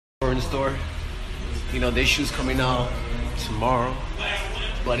Jordan store. You know, their shoes coming out tomorrow,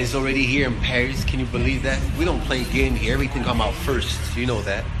 but it's already here in Paris. Can you believe that? We don't play game here. Everything come out first. You know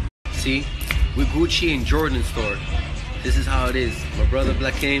that. See, we Gucci and Jordan store. This is how it is. My brother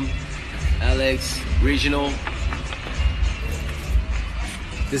Black came, Alex, Regional.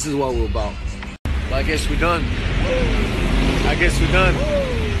 This is what we're about. Well, I guess we're done. I guess we're done.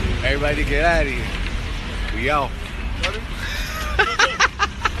 Everybody get out of here. We out.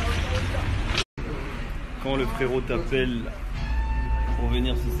 Quand le frérot t'appelle pour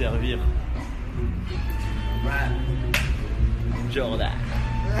venir se servir. Jordan.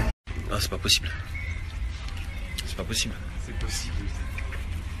 Non, c'est pas possible. C'est pas possible. C'est possible.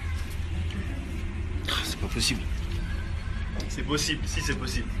 C'est pas possible. C'est possible, si c'est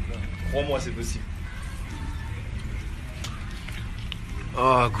possible. Crois-moi, c'est possible.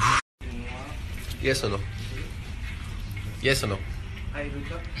 Oh, good. Yes or no? Yes or no?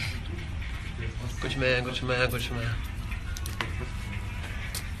 Gucci man, Gucci man, Gucci man.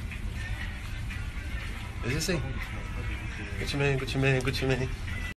 What does it say? Gucci man, Gucci man, Gucci man.